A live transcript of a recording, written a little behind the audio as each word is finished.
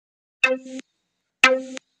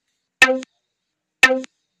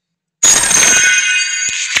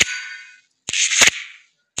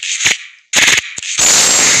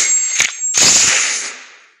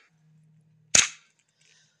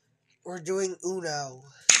We're doing Uno.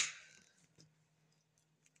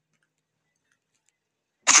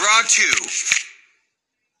 Draw 2.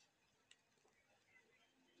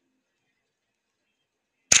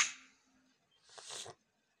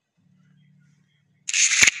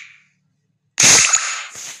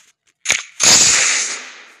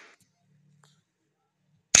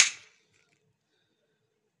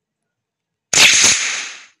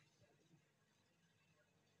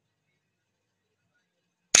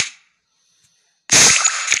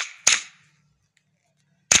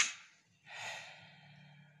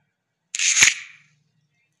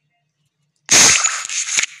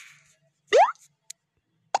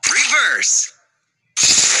 Reverse.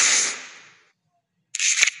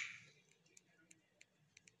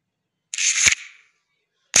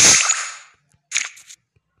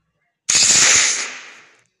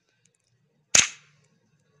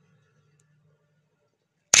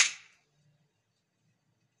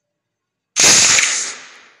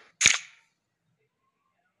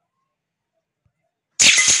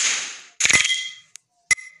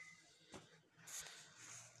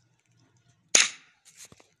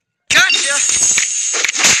 Gotcha.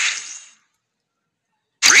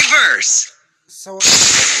 Reverse. So I would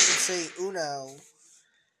say Uno.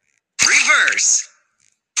 Reverse.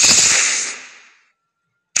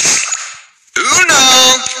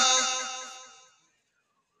 Uno.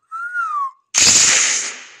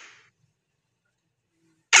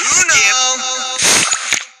 Uno.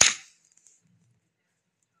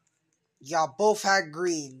 Y'all both had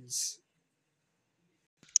greens.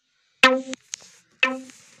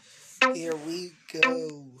 Here we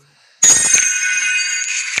go.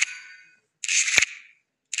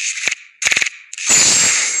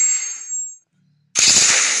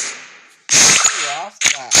 Off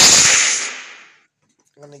that.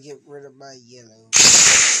 I'm gonna get rid of my yellow.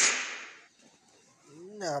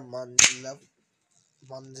 Now I'm on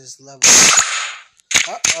this level.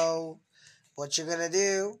 Uh-oh. What you gonna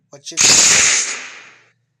do? What you gonna do?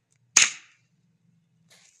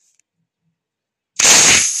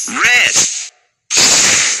 Red.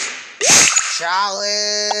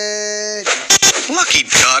 Challenge. Lucky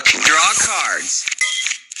Duck. Draw cards.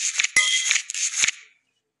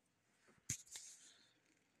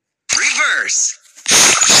 Reverse.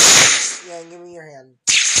 Yeah, give me your hand.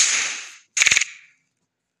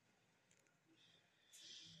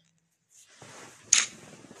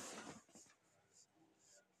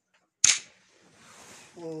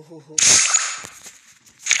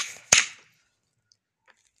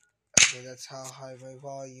 Okay, that's how high my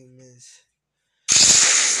volume is.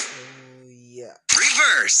 Oh, yeah.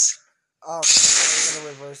 Reverse. Oh, I'm gonna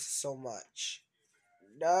reverse it so much.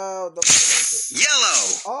 No, don't reverse it. Yellow.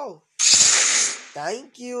 Oh,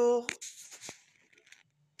 thank you.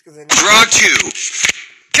 Draw 2.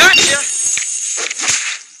 Gotcha.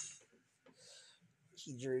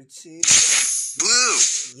 He drew 2. Blue.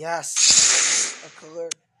 Yes. A color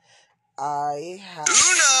I have.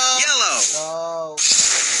 Uno. Yellow. No.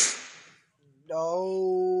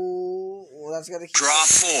 No. Well, that's gonna keep. Draw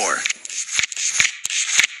 4.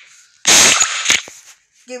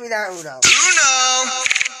 Give me that Uno. Uno.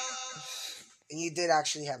 And you did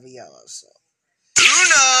actually have a yellow, so.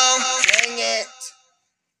 Uno. Dang it.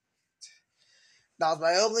 That was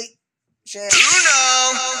my only chance.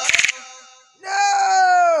 Uno.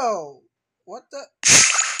 No. What the?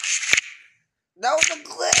 That was a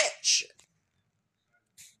glitch.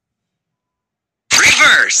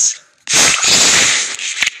 Reverse.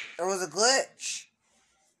 There was a glitch.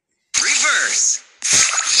 Reverse.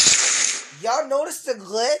 Y'all noticed the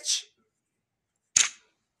glitch?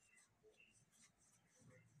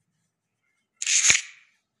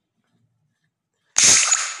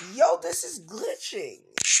 Yo, this is glitching.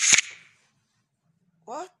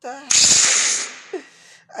 What the heck?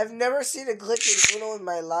 I've never seen a glitch in Uno in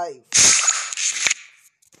my life.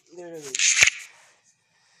 Literally.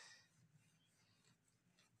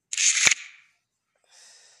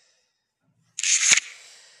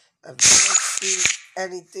 I've never seen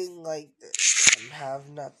anything like this and have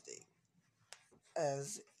nothing.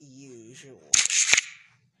 As usual.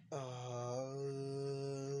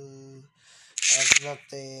 Have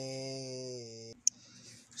nothing.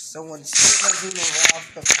 Someone still has Uno right off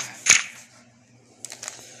the bat.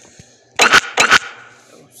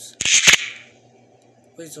 Oops.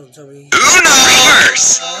 Please don't tell me. Uno!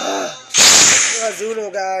 Reverse! Who has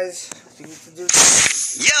Uno, guys? You need to do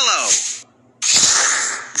something. Yellow!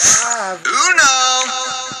 Nah. have Uno.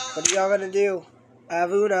 What are y'all gonna do? I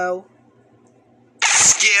have Uno.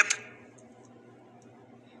 Skip.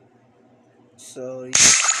 So, Uno.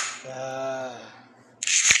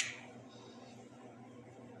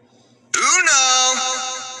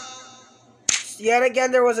 yet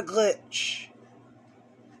again, there was a glitch.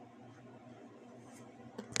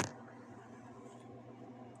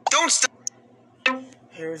 Don't stop.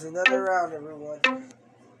 Here's another round, everyone.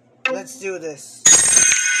 Let's do this.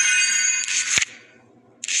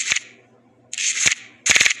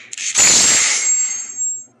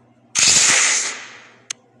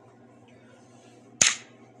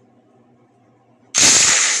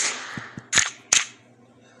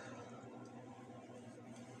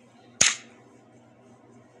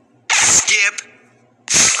 Skip.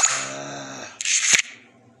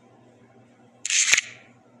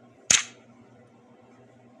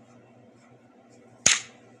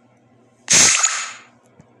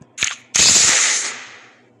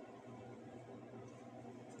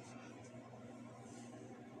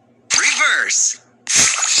 Reverse. I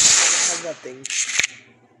have nothing.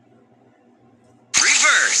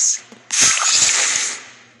 Reverse.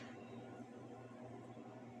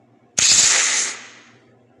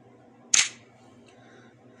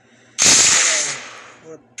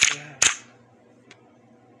 What the heck?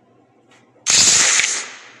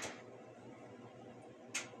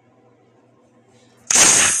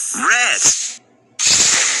 Red.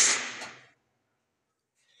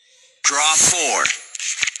 Draw 4.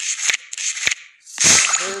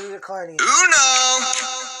 Very declining. Uno.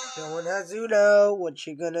 No one has Uno. What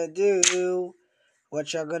you gonna do?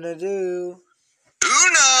 What y'all gonna do?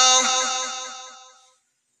 Uno.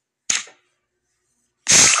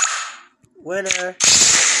 Winner.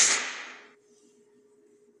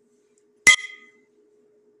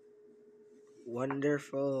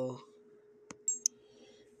 Wonderful.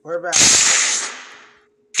 We're back.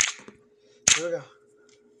 Here we go.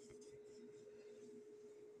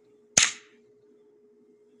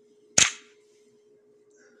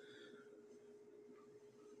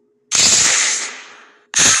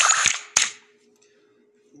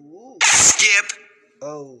 Ooh. Skip.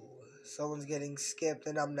 Oh, someone's getting skipped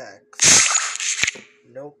and I'm next.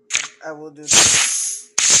 Nope. I will do this.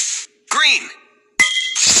 Green.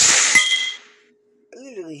 I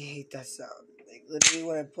literally hate that sound. Like, literally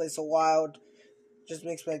when I play so wild, just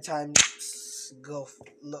makes my time go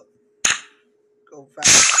fast.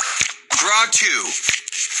 Draw 2.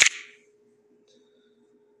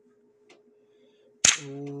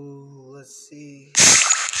 Ooh, let's see.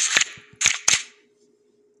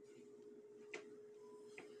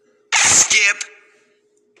 Skip.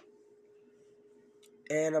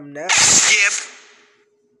 And I'm next. Skip.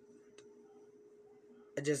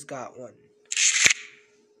 I just got one.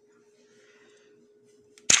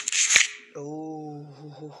 Ooh.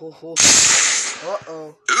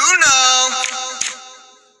 Uh-oh. Uno.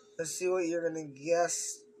 Let's see what you're gonna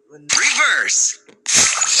guess. When Reverse.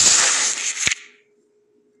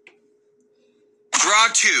 Draw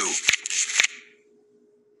 2.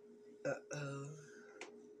 Uh-oh.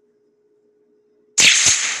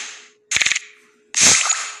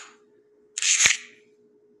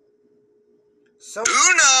 So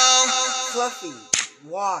Uno. fluffy.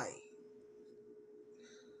 Why?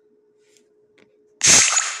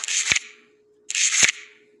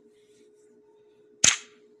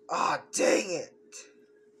 Ah, dang it.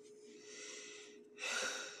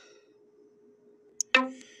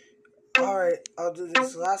 Alright, I'll do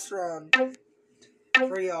this last round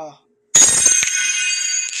for y'all.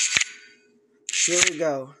 Here we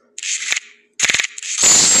go.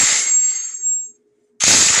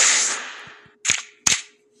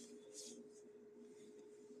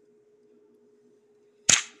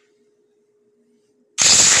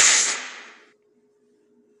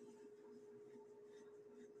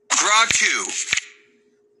 Draw 2.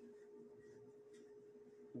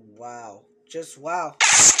 Wow. Just wow.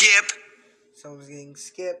 Skip. Someone's getting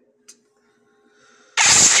skipped.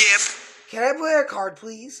 Skip. Can I play a card,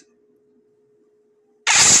 please?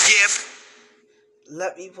 Skip.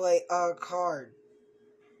 Let me play a card.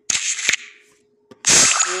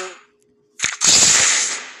 Thank you.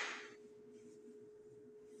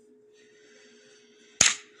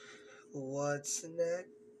 What's next?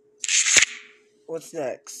 What's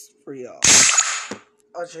next for y'all?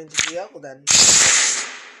 I'll change it to yellow then.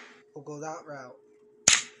 We'll go that route.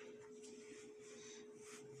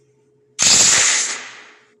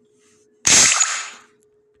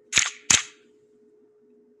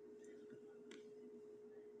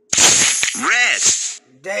 Red.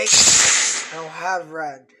 Dang. I don't have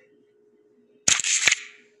red.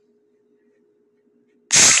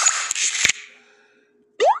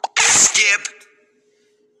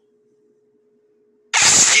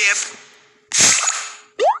 Skip.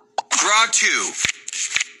 Draw 2.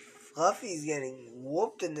 Fluffy's getting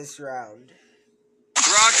whooped in this round.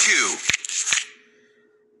 Draw 2.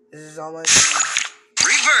 This is all my team.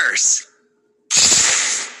 Reverse.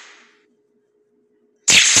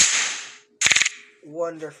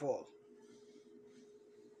 Wonderful.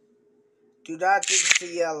 Do not change it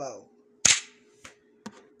to yellow.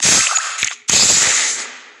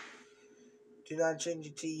 Do not change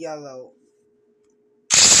it to yellow.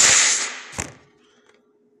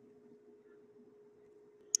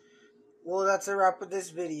 Well, that's a wrap with this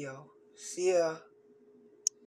video. See ya.